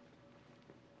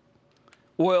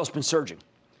 oil's been surging.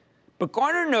 But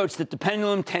Garner notes that the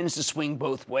pendulum tends to swing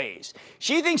both ways.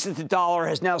 She thinks that the dollar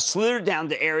has now slithered down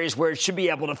to areas where it should be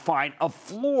able to find a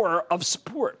floor of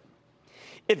support.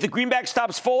 If the greenback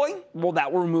stops falling, well,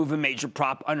 that will remove a major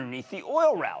prop underneath the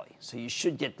oil rally. So you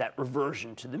should get that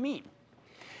reversion to the mean.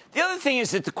 The other thing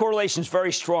is that the correlation is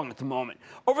very strong at the moment.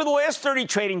 Over the last 30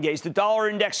 trading days, the dollar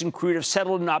index and crude have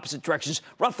settled in opposite directions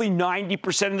roughly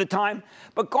 90% of the time.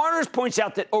 But Garner points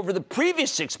out that over the previous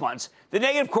 6 months, the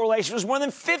negative correlation was more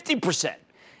than 50%.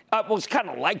 Well, it's kind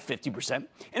of like 50%.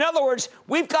 In other words,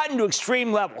 we've gotten to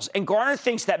extreme levels, and Garner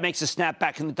thinks that makes a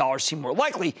snapback in the dollar seem more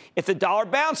likely. If the dollar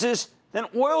bounces, then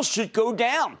oil should go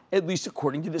down, at least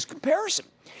according to this comparison.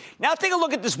 Now take a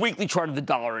look at this weekly chart of the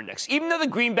dollar index. Even though the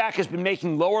greenback has been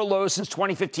making lower lows since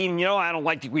 2015, I don't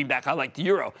like the greenback, I like the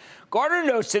euro. Garner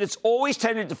notes that it's always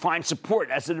tended to find support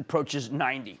as it approaches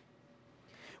 90,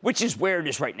 which is where it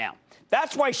is right now.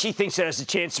 That's why she thinks it has a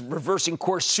chance of reversing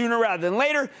course sooner rather than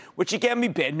later, which again be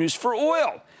bad news for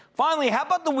oil. Finally, how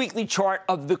about the weekly chart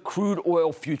of the crude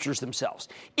oil futures themselves?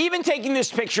 Even taking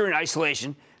this picture in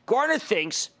isolation, Garner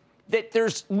thinks that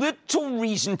there's little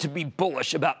reason to be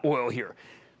bullish about oil here.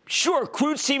 Sure,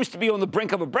 crude seems to be on the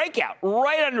brink of a breakout,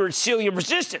 right under its ceiling of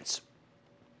resistance.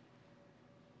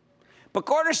 But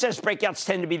Garner says breakouts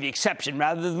tend to be the exception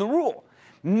rather than the rule.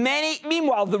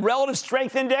 Meanwhile, the relative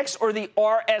strength index, or the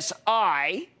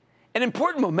RSI, an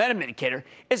important momentum indicator,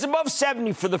 is above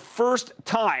 70 for the first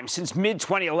time since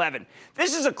mid-2011.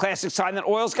 This is a classic sign that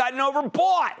oil's gotten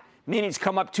overbought, meaning it's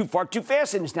come up too far too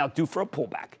fast and is now due for a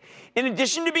pullback. In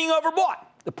addition to being overbought,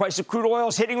 the price of crude oil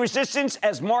is hitting resistance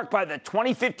as marked by the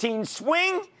 2015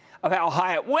 swing of how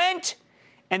high it went,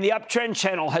 and the uptrend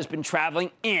channel has been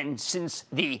traveling in since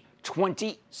the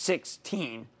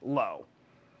 2016 low.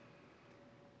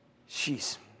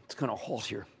 Jeez, it's going to halt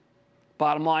here.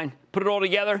 Bottom line, put it all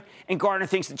together, and Garner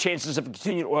thinks the chances of a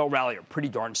continued oil rally are pretty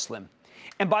darn slim.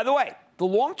 And by the way, the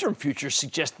long-term futures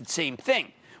suggest the same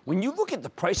thing. When you look at the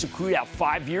price of crude out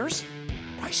 5 years,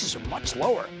 prices are much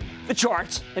lower. The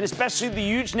charts, and especially the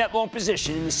huge net long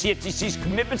position in the CFTC's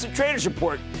Commitments of Traders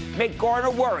report, make Garner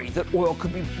worry that oil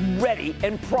could be ready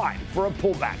and primed for a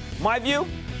pullback. My view?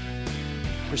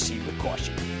 Proceed with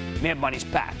caution. Mad Money's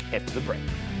back after the break.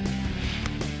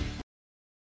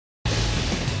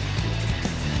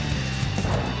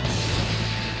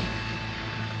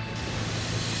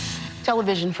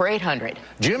 television for $800.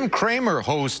 Jim Cramer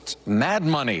hosts Mad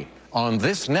Money on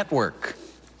this network.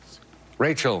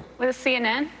 Rachel. What is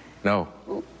CNN? No.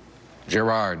 Ooh.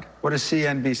 Gerard. What is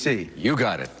CNBC? You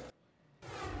got it.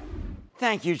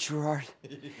 Thank you, Gerard.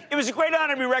 It was a great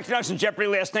honor to be recognized in Jeopardy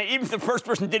last night. Even if the first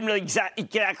person didn't really exactly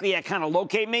kind of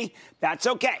locate me, that's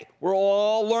okay. We're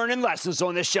all learning lessons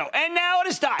on this show. And now it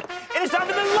is time. It is time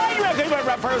for the lightning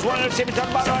round. First one, let's see me talk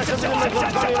about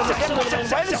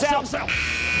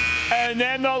and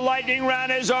then the lightning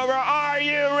round is over. Are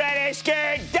you ready?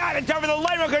 Scared? Got it. Time for the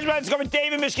lightning round. Let's go with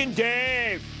Dave in Michigan.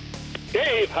 Dave.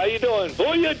 Dave, how you doing?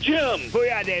 Booyah, Jim.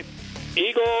 Booyah, Dave.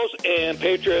 Eagles and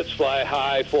Patriots fly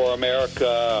high for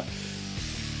America.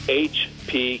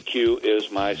 HPQ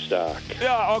is my stock.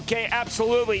 Yeah, okay,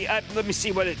 absolutely. Let me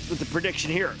see what the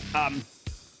prediction here.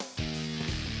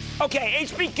 Okay,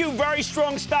 HPQ, very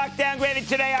strong stock downgraded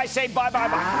today. I say bye.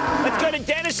 Let's go to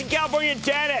Dennis in California.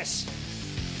 Dennis.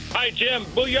 Hi, Jim.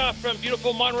 Booyah from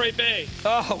beautiful Monterey Bay.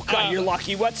 Oh, God, you're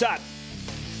lucky. What's up?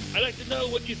 I'd like to know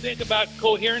what you think about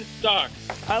coherent stock.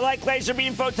 I like laser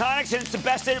beam photonics, and it's the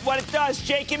best at what it does.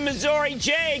 Jake in Missouri.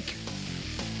 Jake.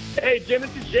 Hey, Jim,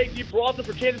 this is Jake D. Peralta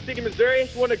for Kansas City, Missouri. I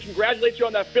just want to congratulate you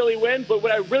on that Philly win, but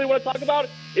what I really want to talk about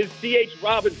is C.H.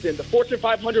 Robinson, the Fortune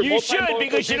 500. You should,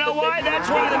 because you know why? That's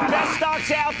one of the best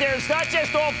stocks out there. It's not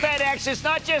just all FedEx. It's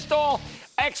not just all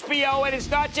XPO, and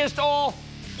it's not just all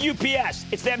UPS.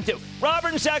 It's them, too.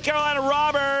 Robert in South Carolina.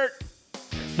 Robert.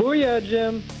 Booyah,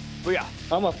 Jim. Booyah.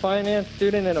 I'm a finance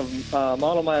student, and a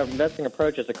model my investing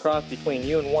approach is a cross between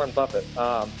you and Warren Buffett.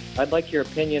 I'd like your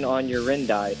opinion on your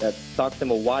Rindai, that stock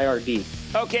symbol YRD.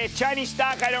 Okay, Chinese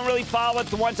stock, I don't really follow it.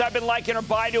 The ones I've been liking are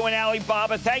Baidu and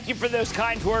Alibaba. Thank you for those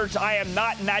kind words. I am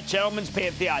not in that gentleman's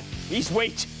pantheon. He's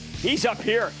up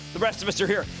here. The rest of us are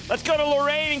here. Let's go to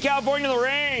Lorraine in California.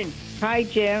 Lorraine. Hi,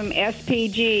 Jim.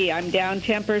 SPG. I'm down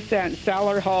 10%. Sell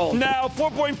or hold? No,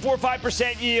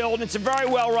 4.45% yield. It's a very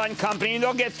well-run company, and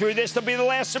they'll get through this. They'll be the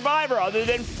last survivor other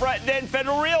than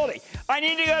Federal Realty. I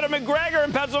need to go to McGregor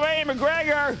in Pennsylvania.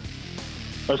 McGregor.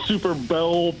 A Super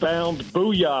Bowl-bound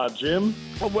booyah, Jim.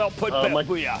 Well put,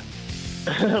 booyah.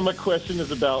 My question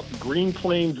is about Green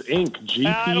Plains Inc., GPRE.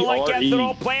 I don't like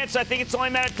ethanol plants. I think it's only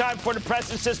a matter of time before the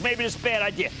president says maybe it's a bad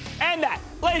idea. And that,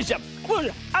 ladies and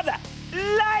gentlemen, of that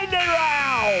lightning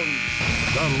round.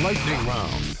 The lightning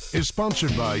round is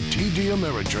sponsored by TD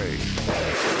Ameritrade.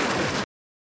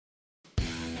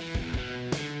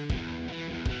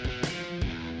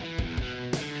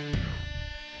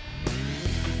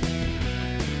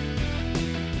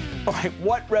 All right,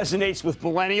 what resonates with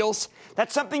millennials?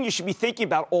 That's something you should be thinking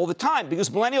about all the time because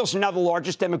millennials are now the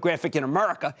largest demographic in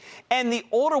America, and the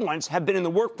older ones have been in the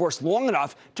workforce long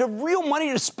enough to have real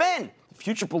money to spend. The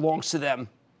future belongs to them.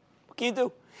 What can you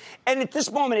do? And at this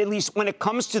moment, at least, when it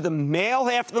comes to the male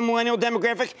half of the millennial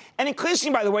demographic, and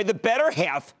increasingly, by the way, the better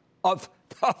half of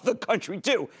the country,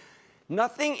 too,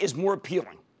 nothing is more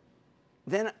appealing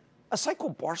than a site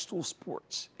called Barstool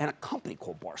Sports and a company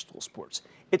called Barstool Sports.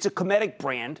 It's a comedic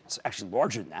brand, it's actually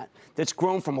larger than that, that's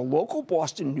grown from a local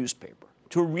Boston newspaper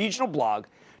to a regional blog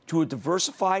to a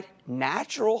diversified,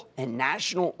 natural, and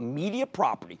national media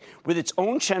property with its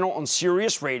own channel on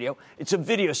Sirius Radio. It's a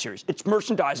video series, it's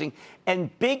merchandising,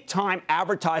 and big-time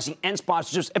advertising and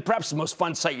sponsorships, and perhaps the most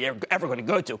fun site you're ever going to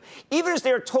go to, even as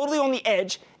they are totally on the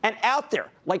edge and out there,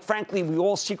 like, frankly, we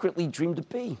all secretly dream to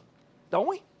be, don't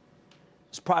we?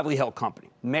 It's a privately held company,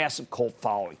 massive cult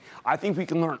following. I think we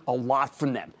can learn a lot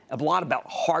from them, a lot about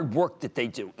hard work that they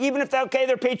do. Even if they're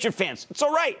Patriot fans, it's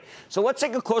all right. So let's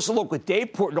take a closer look with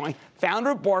Dave Portnoy,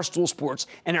 founder of Barstool Sports,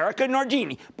 and Erica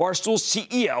Nardini, Barstool's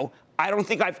CEO. I don't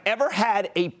think I've ever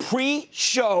had a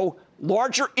pre-show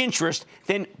larger interest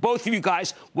than both of you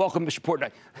guys. Welcome, Mr.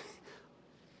 Portnoy.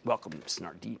 Welcome, Ms.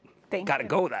 Nardini. Thank you. Got to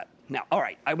go with that. Now, all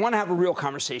right, I want to have a real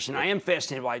conversation. I am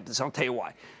fascinated by this. I'll tell you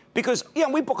why. Because,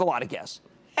 we book a lot of guests.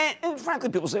 And frankly,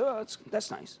 people say, oh,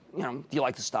 that's nice. Do you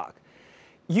like the stock?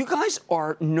 You guys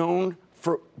are known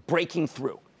for breaking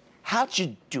through. How'd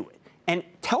you do it? And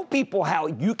tell people how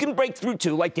you can break through,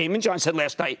 too, like Damon John said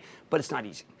last night, but it's not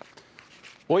easy.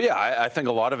 Well, yeah, I think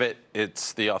a lot of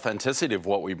it's the authenticity of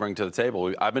what we bring to the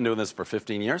table. I've been doing this for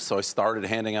 15 years, so I started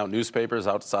handing out newspapers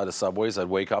outside of subways. I'd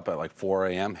wake up at like 4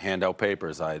 a.m., hand out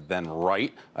papers. I'd then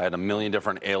write. I had a million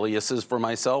different aliases for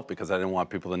myself because I didn't want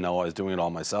people to know I was doing it all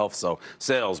myself. So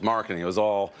sales, marketing, it was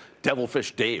all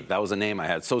Devilfish Dave. That was a name I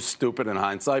had. So stupid in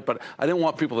hindsight, but I didn't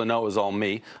want people to know it was all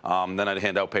me. Then I'd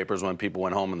hand out papers when people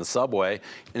went home in the subway,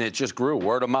 and it just grew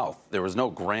word of mouth. There was no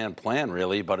grand plan,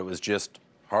 really, but it was just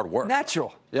hard work.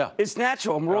 Natural. Yeah. It's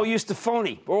natural. And we're all used to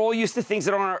phony. We're all used to things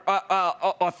that aren't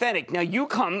authentic. Now, you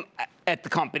come at the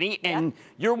company, and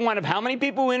you're one of how many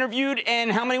people interviewed and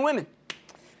how many women?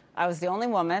 I was the only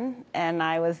woman, and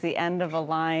I was the end of a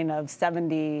line of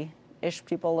 70-ish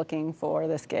people looking for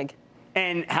this gig.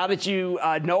 And how did you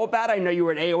know about it? I know you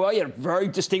were at AOL. You had a very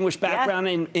distinguished background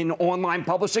in online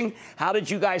publishing. How did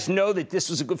you guys know that this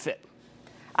was a good fit?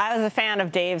 I was a fan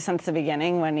of Dave since the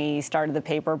beginning when he started the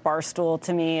paper. Barstool,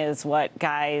 to me, is what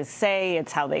guys say.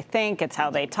 It's how they think. It's how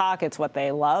they talk. It's what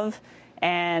they love.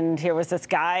 And here was this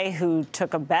guy who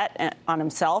took a bet on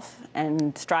himself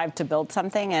and strived to build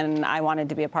something, and I wanted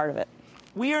to be a part of it.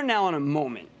 We are now in a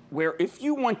moment where if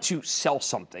you want to sell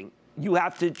something, you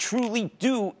have to truly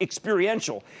do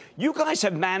experiential. You guys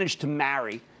have managed to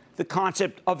marry the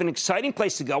concept of an exciting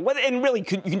place to go, and really you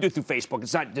can do it through Facebook.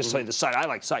 It's not necessarily the site. I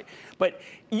like site, but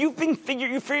you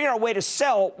figured out a way to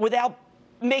sell without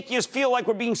making us feel like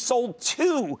we're being sold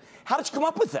to. How did you come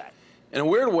up with that? In a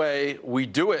weird way, we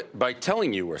do it by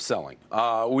telling you we're selling.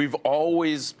 We've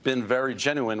always been very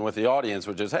genuine with the audience,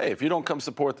 which is, hey, if you don't come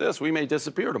support this, we may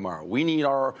disappear tomorrow. We need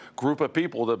our group of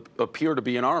people to appear to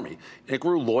be an army. It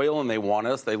grew loyal, and they want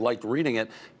us. They liked reading it.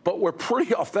 But we're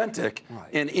pretty authentic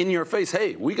and in your face.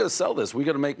 Hey, we got to sell this. We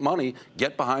got to make money.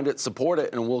 Get behind it, support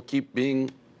it, and we'll keep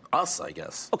being us, I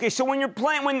guess. Okay, so when they're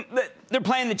playing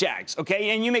the Jags, okay,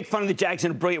 and you make fun of the Jags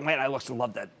in a brilliant way, and I also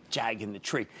love that Jag in the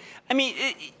tree. I mean,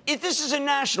 this is a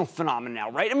national phenomenon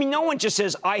now, right? I mean, no one just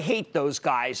says, I hate those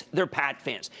guys. They're Pat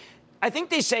fans. I think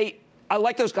they say, I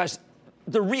like those guys.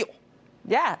 They're real.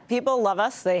 Yeah, people love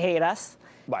us. They hate us.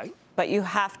 Right. But you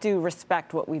have to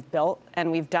respect what we've built,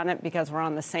 and we've done it because we're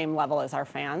on the same level as our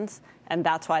fans, and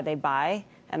that's why they buy.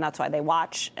 And that's why they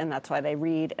watch, and that's why they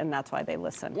read, and that's why they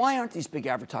listen. Why aren't these big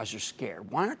advertisers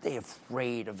scared? Why aren't they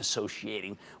afraid of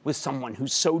associating with someone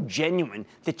who's so genuine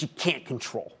that you can't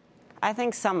control? I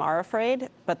think some are afraid,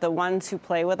 but the ones who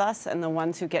play with us and the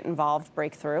ones who get involved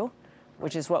break through,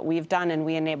 which is what we've done, and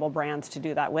we enable brands to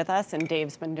do that with us, and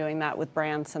Dave's been doing that with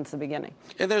brands since the beginning.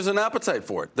 And there's an appetite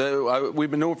for it.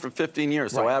 We've been doing it for 15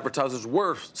 years, so advertisers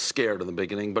were scared in the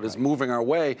beginning, but it's moving our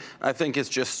way. I think it's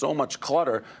just so much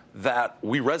clutter that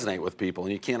we resonate with people,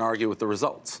 and you can't argue with the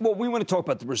results. Well, we want to talk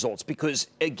about the results because,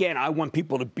 again, I want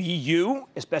people to be you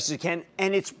as best as they can,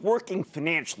 and it's working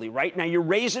financially, right? Now, you're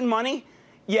raising money.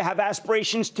 You have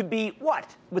aspirations to be what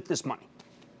with this money?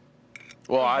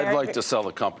 Well, I'd like to sell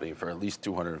the company for at least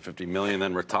 $250 million,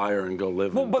 then retire and go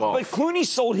live in golf. But Clooney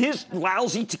sold his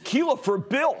lousy tequila for $1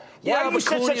 billion. Yeah, but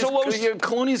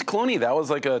Clooney's Clooney. That was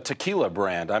like a tequila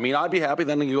brand. I mean, I'd be happy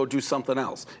then to go do something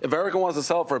else. If Erica wants to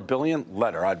sell it for $1 billion,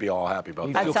 let her. I'd be all happy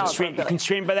about that. You feel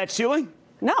constrained by that ceiling?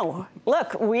 No.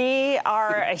 Look, we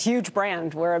are a huge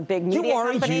brand. We're a big media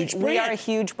company. A huge brand. We are a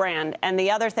huge brand. And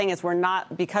the other thing is we're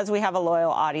not, because we have a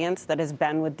loyal audience that has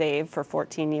been with Dave for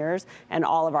 14 years and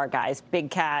all of our guys,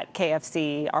 Big Cat,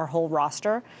 KFC, our whole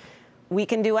roster, we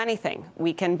can do anything.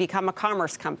 We can become a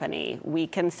commerce company. We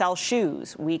can sell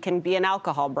shoes. We can be an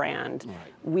alcohol brand. Right.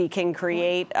 We can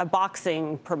create a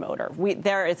boxing promoter.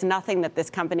 There is nothing that this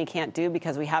company can't do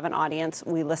because we have an audience,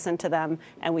 we listen to them,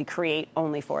 and we create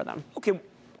only for them. Okay,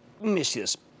 let me ask you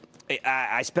this.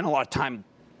 I spent a lot of time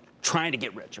trying to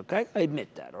get rich, okay? I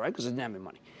admit that, all right, because I didn't have any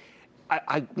money.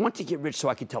 I want to get rich so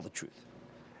I can tell the truth.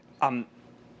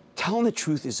 Telling the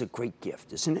truth is a great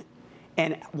gift, isn't it?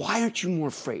 And why aren't you more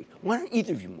afraid? Why aren't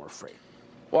either of you more afraid?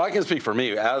 Well, I can speak for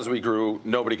me. As we grew,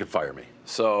 nobody could fire me.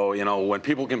 So, when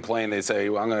people complain, they say,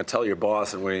 well, I'm going to tell your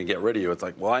boss and we're going to get rid of you. It's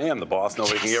like, well, I am the boss.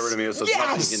 Nobody can get rid of me, so there's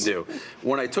nothing you can do.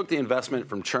 When I took the investment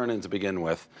from Chernin to begin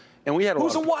with, and we had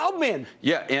Who's a wild man?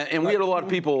 Yeah, and we had a lot of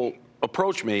people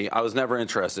approach me. I was never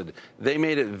interested. They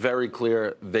made it very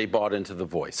clear they bought into the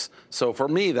voice. So for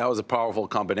me, that was a powerful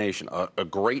combination. A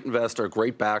great investor, a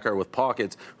great backer with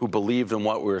pockets who believed in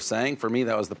what we were saying. For me,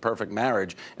 that was the perfect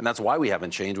marriage. And that's why we haven't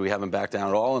changed. We haven't backed down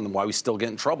at all, and why we still get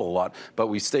in trouble a lot. But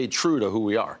we stayed true to who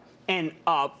we are. And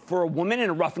for a woman in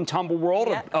a rough and tumble world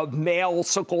of male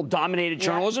so-called dominated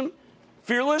journalism,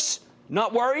 fearless,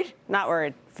 not worried? Not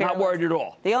worried. Fearless. Not worried at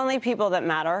all. The only people that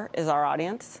matter is our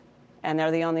audience. And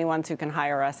they're the only ones who can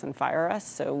hire us and fire us,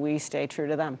 so we stay true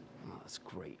to them. Oh, that's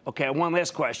great. Okay, one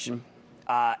last question.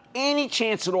 Any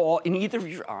chance at all, in either of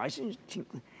your eyes,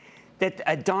 that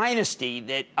a dynasty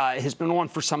that has been on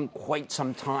for quite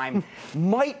some time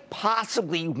might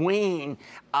possibly wane,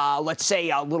 let's say,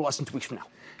 a little less than 2 weeks from now?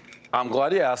 I'm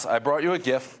glad you asked. I brought you a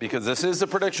gift because this is a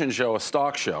prediction show, a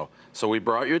stock show. So we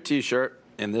brought you a T-shirt,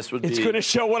 and this would be... It's going to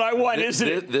show what I want, isn't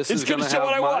it? This is going to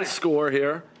have my score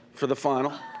here for the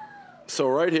final. So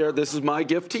right here, this is my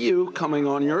gift to you coming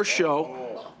on your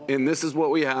show, and this is what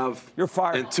we have. You're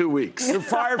fired. In 2 weeks. You're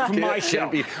fired from my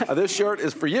show. This shirt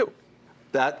is for you.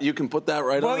 That you can put that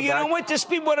right on. Well, you know what? This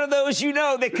be one of those,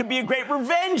 that could be a great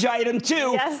revenge item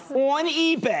too. Yes. On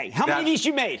eBay. How many of these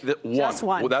you made? One. Just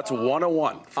one. Well, that's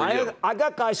 101 for you. I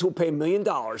got guys who will pay $1 million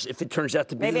if it turns out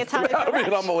to be. Maybe it's time to That'd be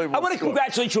an unbelievable I want to score.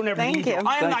 congratulate you on everything Thank you do. you.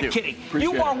 I am Thank not kidding.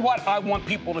 Appreciate You are it. what I want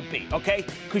people to be, okay?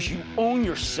 Because you own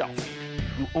yourself.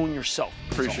 You own yourself.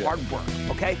 Appreciate it's hard work,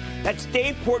 okay? That's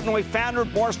Dave Portnoy, founder of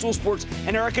Barstool Sports,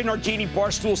 and Erica Nardini,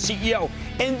 Barstool CEO.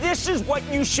 And this is what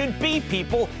you should be,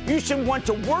 people. You should want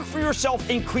to work for yourself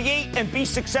and create and be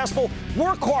successful.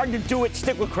 Work hard to do it.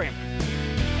 Stick with Cramer.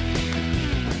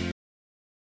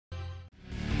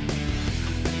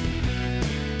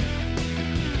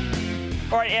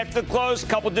 All right, after the close, a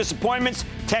couple disappointments.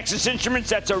 Texas Instruments,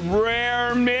 that's a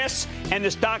rare miss, and the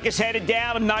stock is headed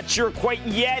down. I'm not sure quite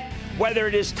yet whether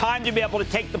it is time to be able to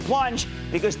take the plunge,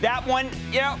 because that one,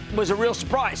 was a real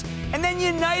surprise. And then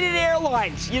United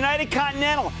Airlines, United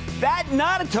Continental, that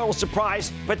not a total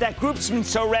surprise, but that group's been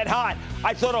so red hot.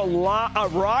 I thought a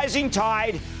rising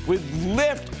tide would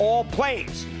lift all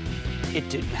planes. It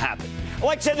didn't happen.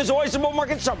 Like I said, there's always a bull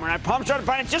market somewhere, and I promise to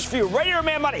find it just for you. Right here on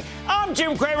Mad Money. I'm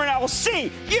Jim Cramer, and I will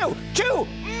see you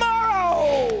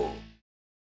tomorrow.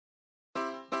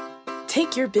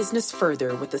 Take your business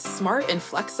further with the smart and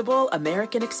flexible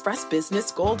American Express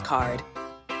Business Gold Card.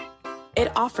 It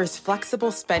offers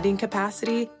flexible spending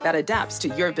capacity that adapts to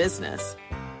your business.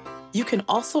 You can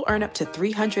also earn up to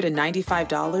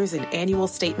 $395 in annual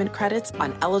statement credits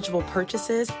on eligible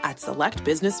purchases at select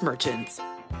business merchants.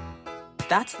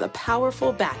 That's the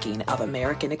powerful backing of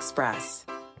American Express.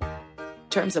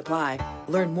 Terms apply.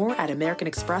 Learn more at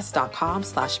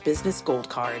americanexpress.com/business gold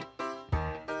card.